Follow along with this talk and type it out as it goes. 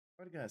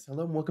Alright guys,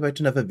 hello and welcome back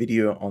to another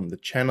video on the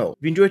channel.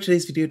 If you enjoyed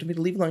today's video, don't forget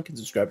to leave a like and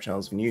subscribe to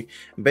channels if you're new.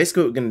 And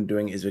basically what we're going to be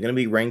doing is we're going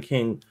to be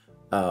ranking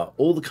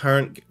all the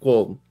current,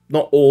 well,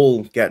 not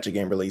all Gacha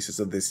game releases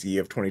of this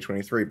year of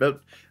 2023, but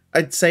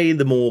I'd say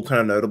the more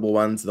kind of notable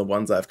ones, the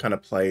ones I've kind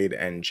of played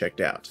and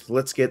checked out. So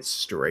let's get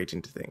straight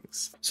into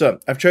things. So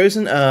I've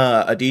chosen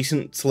a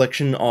decent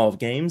selection of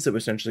games that we're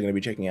essentially going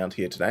to be checking out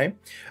here today.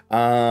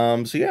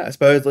 So yeah, I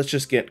suppose let's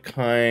just get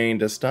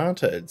kind of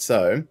started.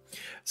 So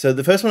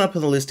the first one up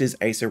on the list is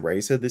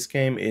𝙀𝙓𝙋𝘼𝙉𝘿. This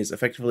game is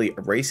effectively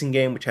a racing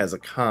game which has a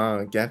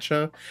car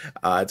gacha.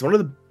 It's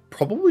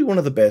probably one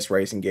of the best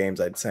racing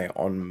games, I'd say,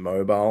 on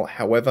mobile.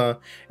 However,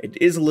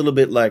 it is a little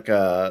bit like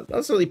not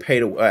necessarily pay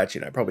to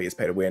actually no, it probably is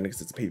pay to win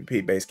because it's a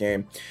PvP based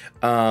game.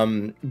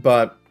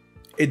 But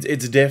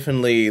it's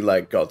definitely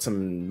like got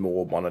some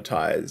more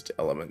monetized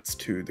elements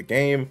to the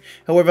game.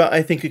 However,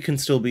 I think it can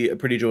still be a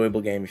pretty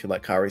enjoyable game if you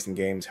like car racing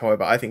games.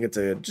 However, I think it's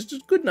just a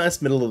good,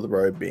 nice middle of the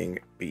road being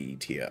B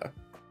tier.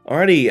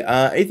 Alrighty,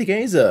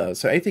 𝙀𝙓𝙋𝘼𝙉𝘿.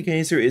 So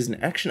𝙀𝙓𝙋𝘼𝙉𝘍 is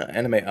an action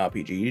anime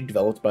RPG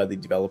developed by the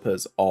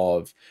developers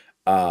of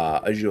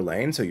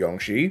𝙀𝙓𝙋𝘼𝙉𝘿, so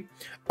Yongshi.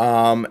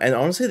 And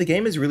honestly, the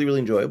game is really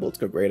enjoyable. It's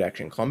got great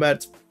action combat.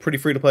 It's pretty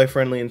free to play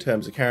friendly in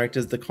terms of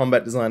characters. The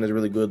combat design is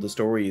really good. The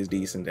story is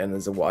decent, and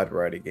there's a wide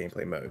variety of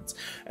gameplay modes.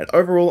 And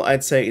overall,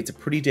 I'd say it's a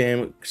pretty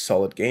damn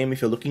solid game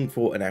if you're looking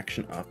for an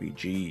action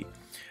RPG.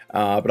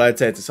 But I'd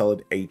say it's a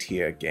solid A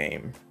tier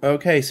game.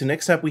 Okay, so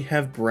next up we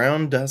have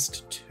Brown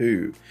Dust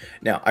 2.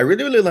 Now, I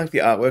really like the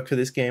artwork for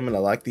this game, and I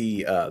like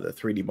the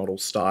 3D model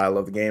style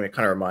of the game. It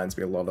kind of reminds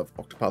me a lot of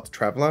Octopath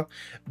Traveler.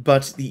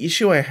 But the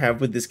issue I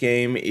have with this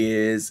game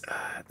is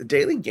the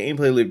daily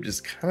gameplay loop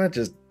just kind of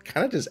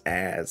just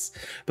ass.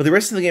 But the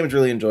rest of the game is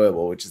really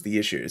enjoyable, which is the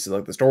issue. So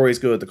like the story's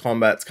good, the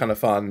combat's kind of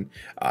fun,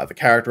 the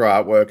character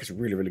artwork is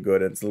really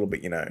good, and it's a little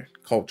bit, you know,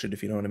 cultured,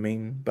 if you know what I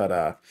mean.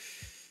 But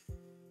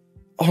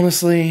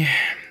honestly,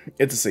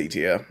 it's a C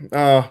tier.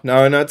 Oh,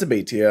 no, it's a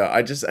B tier.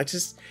 I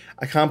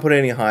can't put it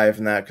any higher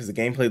than that because the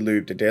gameplay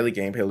loop, the daily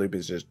gameplay loop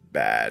is just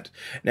bad.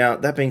 Now,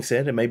 that being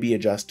said, it may be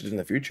adjusted in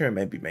the future, it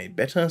may be made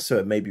better, so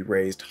it may be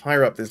raised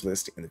higher up this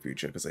list in the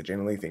future because I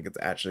generally think it's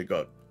actually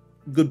got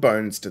good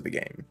bones to the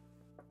game.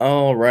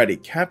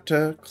 Alrighty,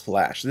 Captor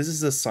Clash. This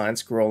is a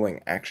side-scrolling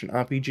action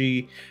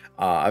RPG.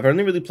 I've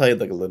only really played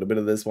like a little bit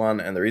of this one,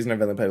 and the reason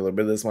I've only played a little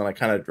bit of this one, I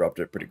kind of dropped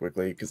it pretty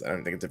quickly because I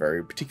don't think it's a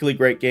very particularly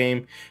great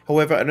game.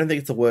 However, I don't think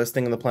it's the worst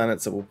thing on the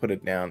planet, so we'll put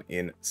it down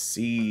in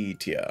C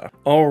tier.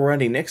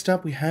 Alrighty, next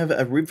up we have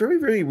a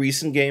very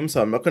recent game,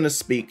 so I'm not going to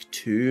speak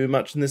too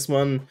much in this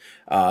one.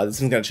 This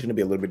one's actually going to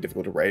be a little bit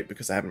difficult to rate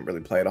because I haven't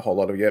really played a whole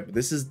lot of it yet, but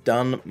this is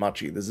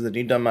DanMachi. This is a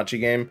new DanMachi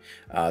game,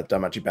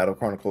 DanMachi Battle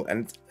Chronicle,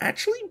 and it's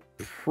actually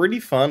pretty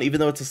fun, even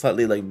though it's a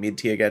slightly like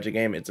mid-tier gacha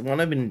game. It's one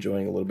I've been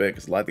enjoying a little bit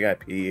because I like the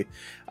IP.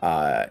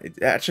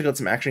 It actually got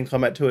some action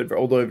combat to it,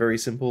 although very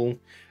simple.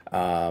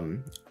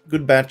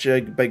 Good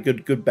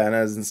good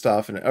banners and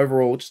stuff, and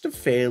overall just a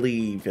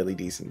fairly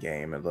decent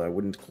game. Although I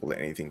wouldn't call it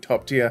anything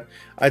top tier.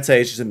 I'd say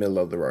it's just a middle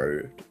of the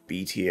road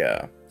B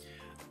tier.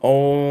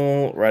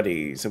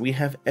 Alrighty, so we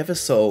have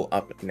𝙀𝙬𝙋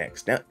up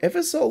next. Now,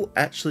 𝙀𝙬𝙋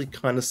actually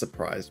kind of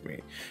surprised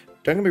me.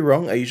 Don't get me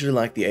wrong, I usually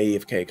like the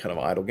AFK kind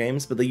of idle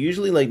games, but they're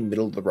usually like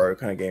middle of the road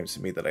kind of games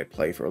for me that I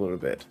play for a little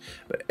bit.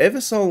 But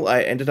𝙀𝙬𝙋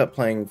I ended up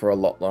playing for a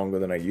lot longer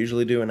than I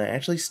usually do, and I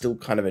actually still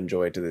kind of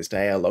enjoy it to this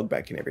day. I log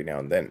back in every now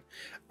and then.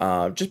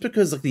 Just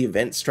because like the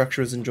event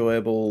structure is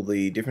enjoyable,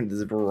 there's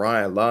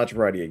a large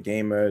variety of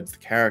game modes, the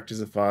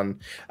characters are fun,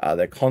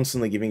 they're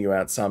constantly giving you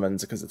out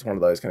summons because it's one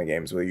of those kind of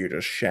games where you're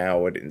just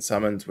showered in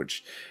summons,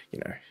 which, you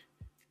know,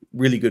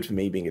 really good for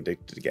me being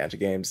addicted to gacha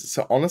games.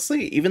 So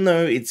honestly, even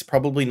though it's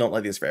probably not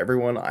like this for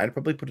everyone, I'd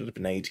probably put it up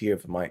in A tier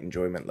for my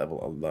enjoyment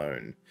level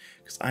alone,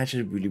 because I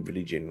actually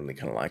really genuinely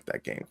kind of like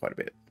that game quite a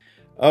bit.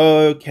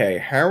 Okay,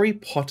 Harry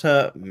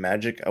Potter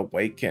Magic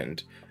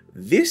Awakened.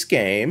 This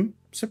game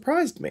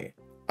surprised me.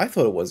 I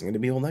thought it wasn't going to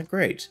be all that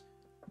great,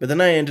 but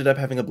then I ended up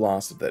having a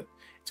blast with it.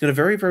 It's got a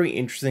very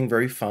interesting,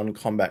 very fun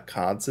combat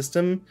card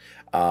system.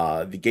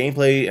 The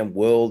gameplay and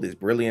world is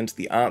brilliant.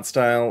 The art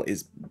style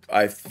is,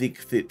 I think,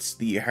 fits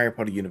the Harry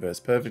Potter universe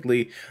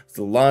perfectly. There's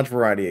a large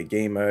variety of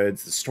game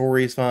modes. The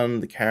story is fun.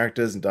 The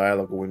characters and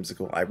dialogue are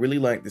whimsical. I really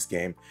like this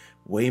game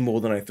way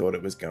more than I thought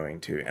it was going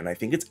to, and I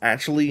think it's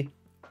actually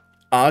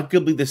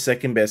arguably the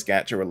second best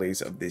gacha release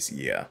of this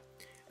year.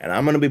 And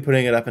I'm going to be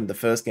putting it up in the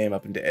first game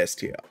up into S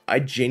tier. I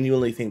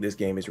genuinely think this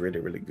game is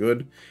really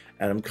good,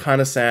 and I'm kind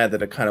of sad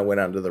that it kind of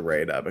went under the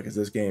radar because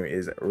this game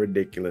is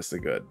ridiculously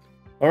good.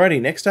 Alrighty,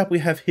 next up we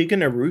have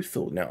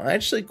𝙀𝙬𝙋𝙉𝙿. Now, I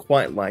actually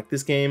quite like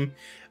this game.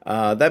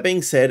 That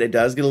being said, it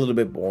does get a little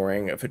bit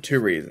boring for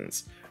two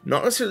reasons.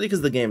 Not necessarily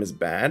because the game is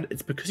bad,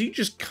 it's because you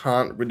just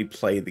can't really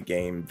play the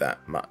game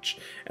that much.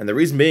 And the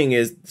reason being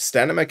is the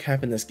stamina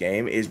cap in this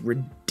game is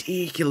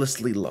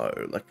ridiculously low.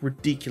 Like,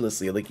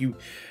 ridiculously. Like,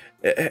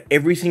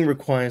 everything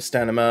requires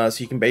stamina,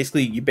 so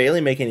you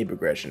barely make any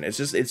progression. It's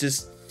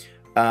just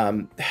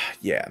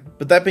Yeah,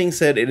 but that being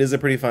said, it is a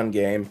pretty fun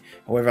game.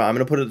 However, I'm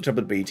going to put it at the top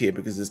of the B tier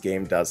because this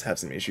game does have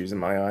some issues in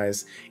my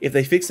eyes. If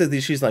they fix those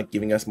issues like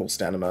giving us more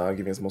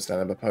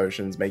stamina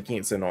potions, making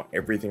it so not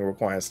everything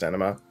requires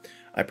stamina,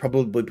 I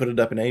probably put it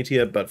up in A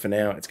tier, but for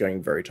now, it's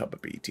going very top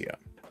of B tier.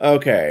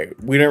 Okay,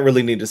 we don't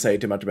really need to say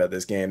too much about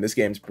this game. This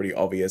game's pretty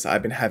obvious.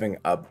 I've been having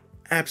a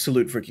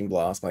absolute freaking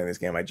blast playing this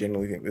game. I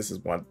genuinely think this is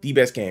one of the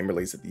best game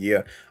released of the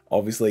year.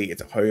 Obviously,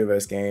 it's a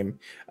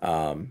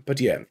𝙀𝙓𝙋𝘼𝙉𝙿 this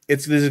yeah,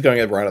 this is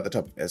going right at the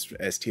top of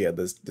S tier.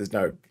 There's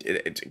no,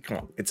 come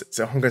on, it's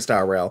a 𝙀𝙀𝙋𝘼𝙉𝙿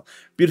style rail.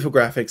 Beautiful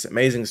graphics,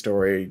 amazing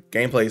story,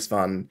 gameplay is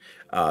fun.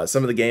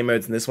 Some of the game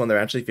modes in this one, they're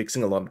actually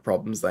fixing a lot of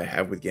problems they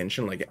have with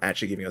Genshin, like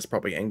actually giving us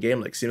proper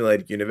endgame. Like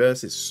Simulated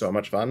Universe is so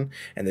much fun,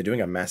 and they're doing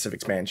a massive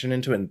expansion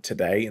into it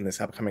today in this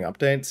upcoming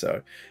update.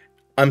 So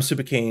I'm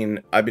super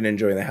keen. I've been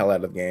enjoying the hell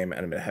out of the game,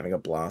 and I've been having a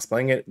blast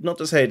playing it. Not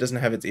to say it doesn't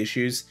have its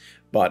issues,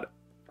 but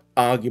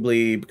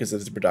arguably, because of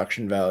its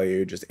production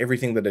value, just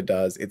everything that it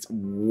does, it's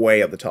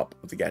way at the top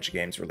of the Gacha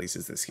Games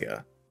releases this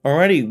year.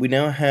 Alrighty, we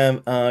now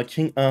have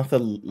King Arthur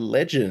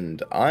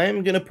Legend.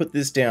 I'm going to put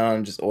this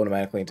down just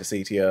automatically into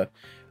C tier.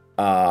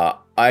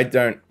 I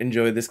don't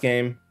enjoy this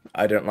game.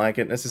 I don't like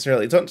it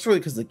necessarily. It's not necessarily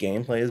because the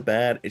gameplay is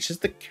bad. It's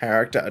just the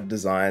character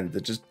design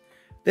that just...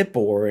 they're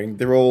boring.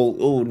 They're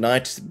all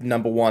knight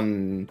number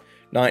 1,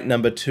 knight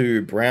number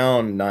 2,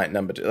 brown knight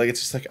number 2. Like,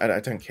 it's just like,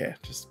 I don't care.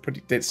 Just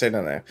stay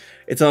down there.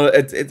 It's not,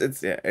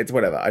 it's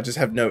whatever. I just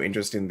have no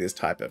interest in this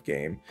type of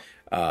game.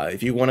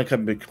 If you want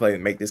to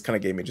make this kind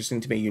of game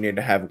interesting to me, you need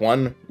to have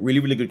 1, really,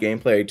 really good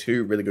gameplay,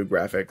 2, really good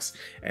graphics,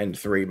 and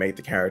 3, make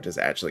the characters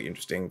actually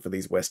interesting for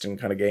these Western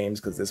kind of games,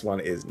 because this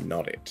one is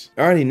not it.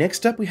 Alrighty,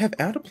 next up we have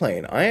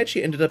𝙀𝙓𝙋𝘼𝙉𝙿. I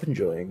actually ended up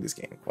enjoying this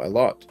game quite a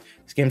lot.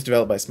 This game's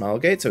developed by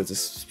𝙀𝙓𝙋𝘼𝙉𝙿, so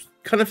it's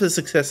kind of the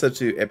successor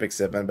to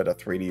𝙀𝙓𝙋𝘼𝙉𝙿, but a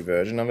 3D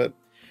version of it.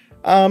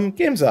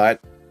 Game's alright.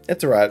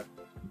 It's alright.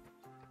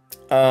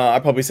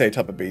 I'd probably say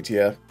top of B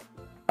tier.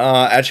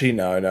 Actually,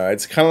 no,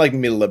 it's kind of like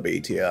middle of B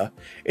tier.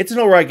 It's an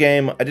alright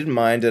game. I didn't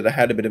mind it. I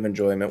had a bit of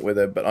enjoyment with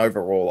it, but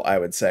overall, I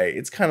would say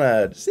it's kind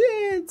of,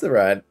 it's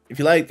alright. If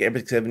you like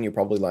𝙀𝙓𝙋𝘼𝙉𝙿, you'll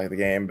probably like the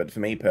game, but for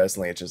me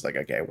personally, it's just like,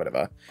 okay,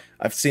 whatever.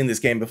 I've seen this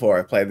game before.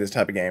 I've played this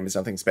type of game. It's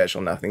nothing special,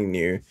 nothing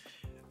new.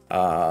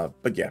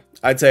 But yeah,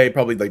 I'd say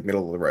probably like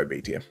middle of the road B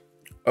tier.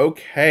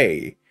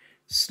 Okay,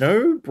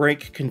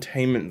 Snowbreak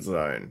Containment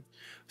Zone.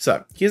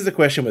 So, here's the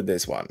question with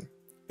this one.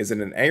 Is it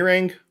an A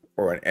rank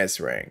or an S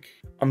rank?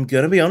 I'm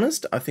gonna be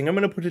honest, I think I'm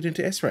gonna put it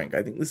into S rank.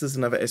 I think this is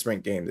another S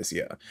rank game this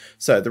year.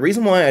 So, the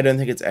reason why I don't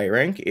think it's A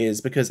rank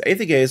is because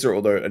𝙀𝙓𝙋𝘼𝙉𝙿,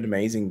 although an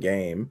amazing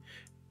game,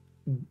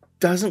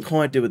 doesn't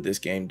quite do what this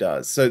game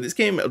does. So, this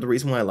game, the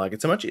reason why I like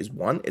it so much is,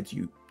 1, it's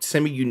a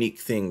semi-unique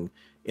thing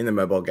in the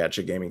mobile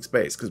gacha gaming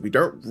space, because we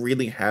don't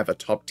really have a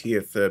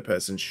top-tier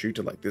third-person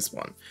shooter like this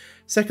one.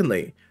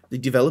 Secondly, the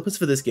developers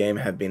for this game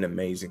have been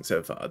amazing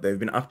so far. They've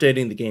been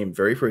updating the game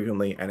very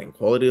frequently, adding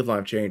quality of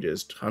life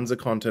changes, tons of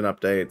content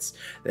updates.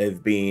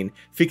 They've been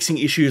fixing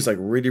issues like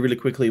really, really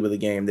quickly with the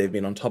game. They've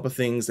been on top of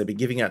things. They've been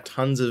giving out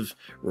tons of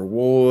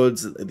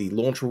rewards. The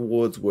launch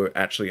rewards were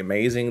actually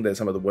amazing. They're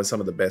some of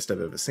the best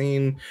I've ever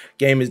seen.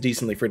 Game is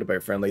decently free-to-play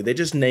friendly. They're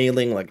just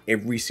nailing like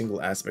every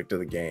single aspect of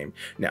the game.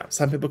 Now,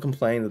 some people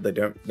complain that they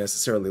don't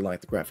necessarily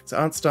like the graphics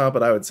art style,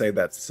 but I would say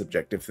that's a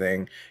subjective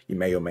thing. You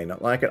may or may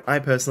not like it. I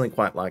personally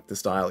quite like the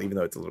style, even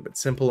though it's a little bit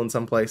simple in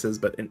some places,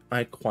 but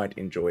I quite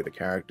enjoy the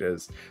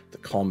characters, the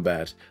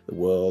combat, the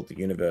world, the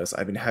universe.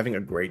 I've been having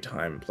a great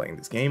time playing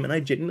this game, and I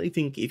genuinely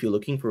think if you're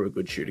looking for a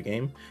good shooter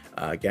game,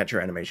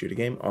 gacha anime shooter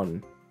game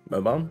on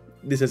mobile,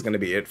 this is going to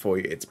be it for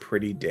you. It's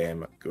pretty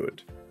damn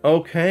good.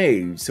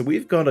 Okay, so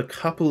we've got a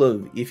couple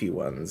of iffy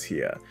ones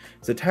here.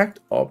 So Tact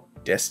Op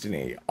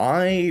Destiny.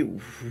 I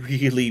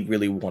really,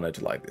 really wanted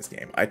to like this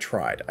game. I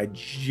tried. I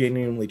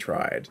genuinely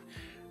tried.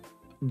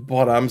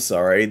 But I'm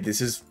sorry, this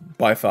is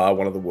by far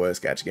one of the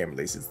worst gacha game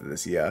releases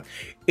this year.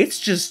 It's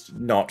just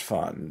not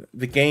fun.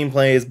 The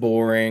gameplay is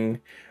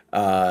boring.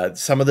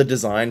 Some of the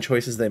design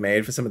choices they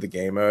made for some of the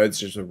game modes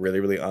just are really,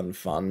 really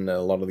unfun. A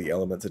lot of the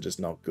elements are just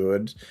not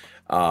good.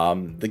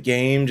 The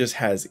game just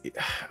has...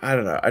 I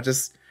don't know,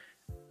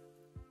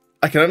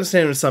 I can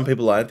understand if some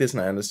people like this,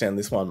 and I understand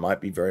this one might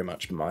be very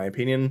much my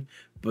opinion,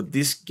 but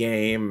this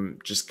game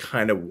just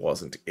kind of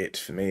wasn't it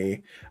for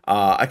me.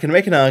 I can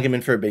make an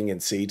argument for it being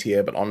in C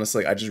tier, but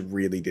honestly, I just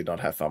really did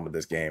not have fun with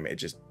this game. It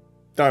just,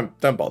 don't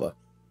bother.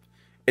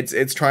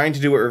 It's trying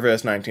to do what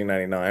Reverse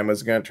 1999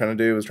 was trying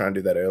to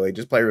do that early.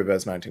 Just play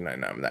Reverse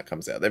 1999 when that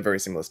comes out. They're very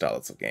similar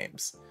styles of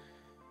games.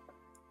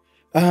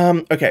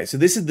 Okay, so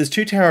there's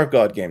 2 Tower of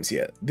God games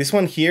here. This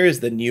one here is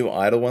the new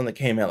Idol one that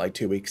came out like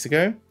 2 weeks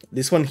ago.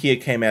 This one here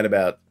came out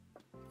about,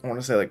 I want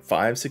to say like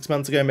 5-6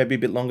 months ago, maybe a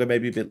bit longer,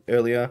 maybe a bit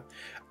earlier.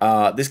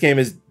 This game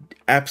is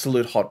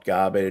absolute hot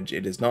garbage.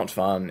 It is not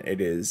fun.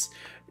 It is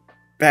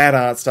bad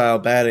art style,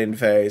 bad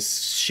interface,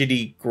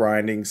 shitty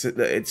grinding.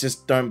 It's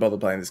just, don't bother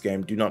playing this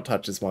game. Do not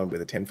touch this one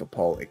with a 10-foot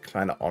pole. It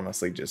kind of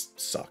honestly just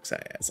sucks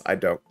ass. I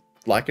don't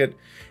like it.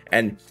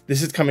 And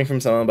this is coming from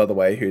someone, by the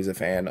way, who's a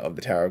fan of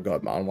the Tower of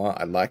God manhwa.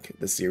 I like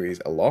the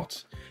series a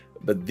lot.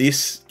 But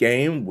this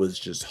game was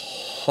just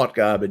hot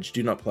garbage.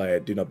 Do not play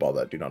it. Do not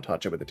bother. Do not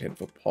touch it with a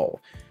 10-foot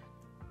pole.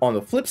 On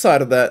the flip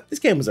side of that, this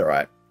game was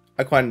alright.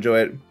 I quite enjoy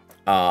it.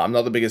 I'm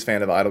not the biggest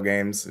fan of idle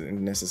games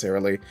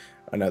necessarily.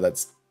 I know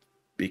that's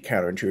be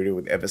counterintuitive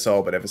with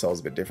𝙀𝙓𝙋𝘼𝙉, but 𝙀𝙀𝙋𝑼𝑉 is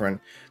a bit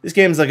different. This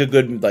game is like a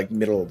good, like,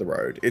 middle of the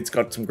road. It's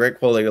got some great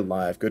quality of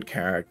life, good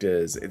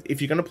characters. If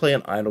you're going to play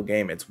an idle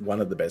game, it's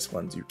one of the best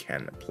ones you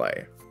can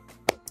play.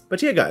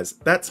 But yeah, guys,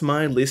 that's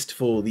my list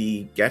for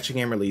the gacha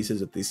game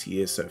releases of this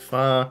year so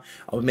far.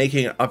 I'll be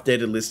making an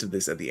updated list of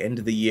this at the end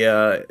of the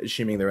year,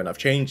 assuming there are enough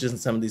changes, and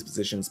some of these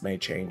positions may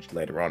change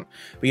later on.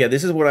 But yeah,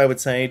 this is what I would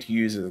say to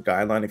use as a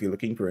guideline if you're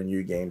looking for a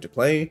new game to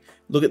play.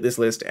 Look at this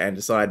list and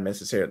decide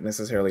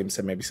necessarily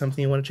maybe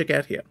something you want to check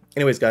out here.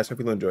 Anyways, guys, hope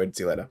you all enjoyed.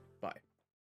 See you later.